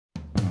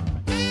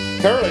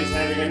Curly's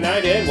having a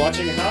night in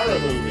watching horror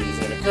movies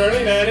and a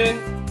curly night in.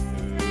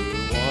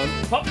 Who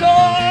wants popcorn?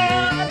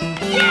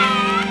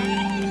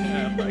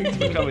 Yeah! Thanks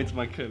for coming to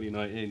my curly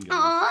night in, guys.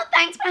 Aw,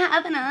 thanks for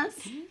having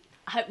us.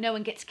 I hope no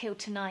one gets killed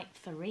tonight,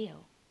 for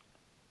real.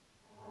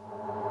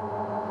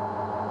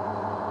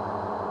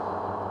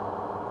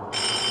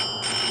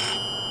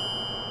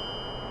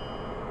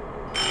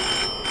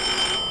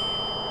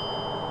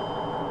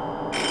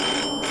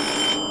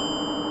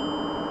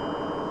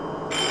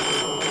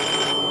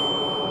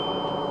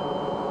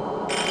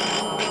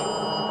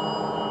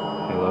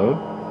 Hello?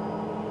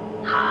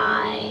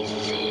 Hi,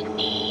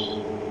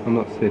 Sydney. I'm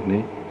not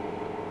Sydney.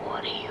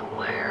 What are you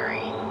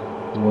wearing?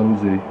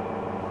 Onesie.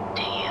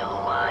 Do you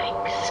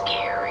like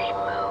scary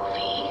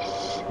movies?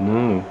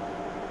 No.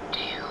 Do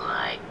you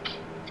like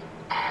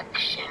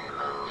action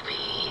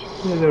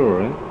movies? Yeah, they're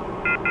alright.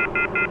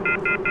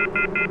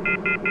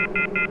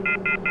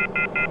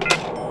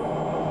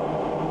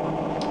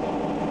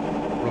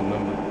 Wrong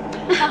number.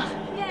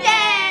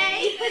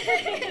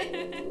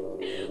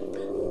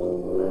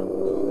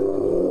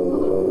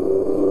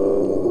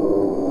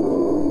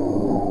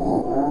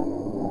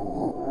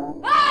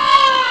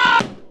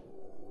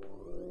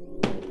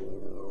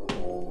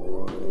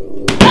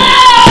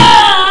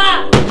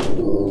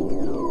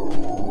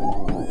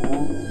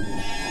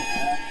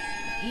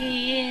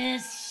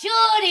 Here's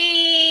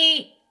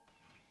Shorty!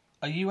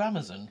 Are you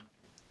Amazon?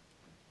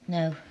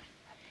 No.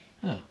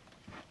 Oh.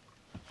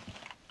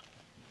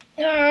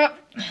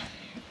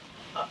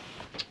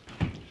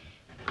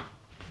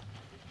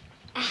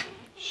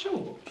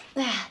 Sure.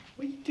 What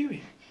are you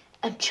doing?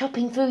 I'm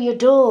chopping through your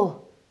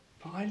door.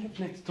 But I live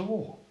next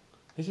door.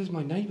 This is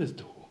my neighbour's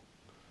door.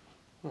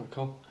 Alright,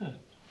 Cole. Yeah.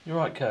 You're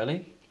right,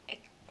 Curly.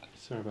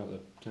 Sorry about the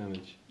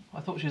damage.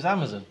 I thought she was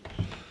Amazon.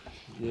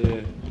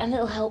 Yeah. A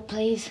little help,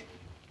 please.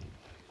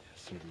 Yeah,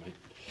 sorry, mate.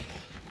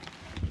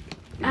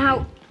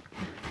 Ow.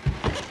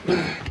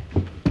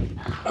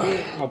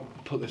 I'll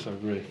put this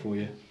over here for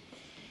you.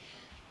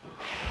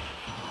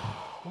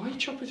 Why are you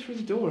chopping through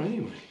the door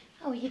anyway?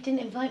 Oh, you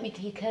didn't invite me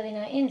to your curly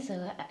night in,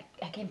 so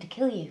I came to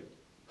kill you.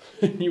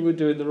 You were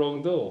doing the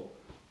wrong door.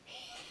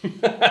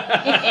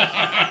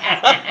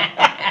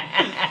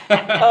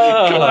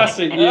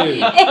 Classic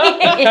you.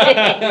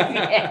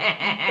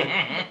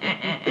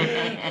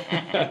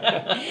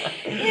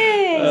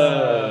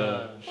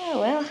 Oh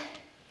well,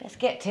 let's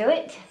get to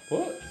it.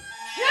 What?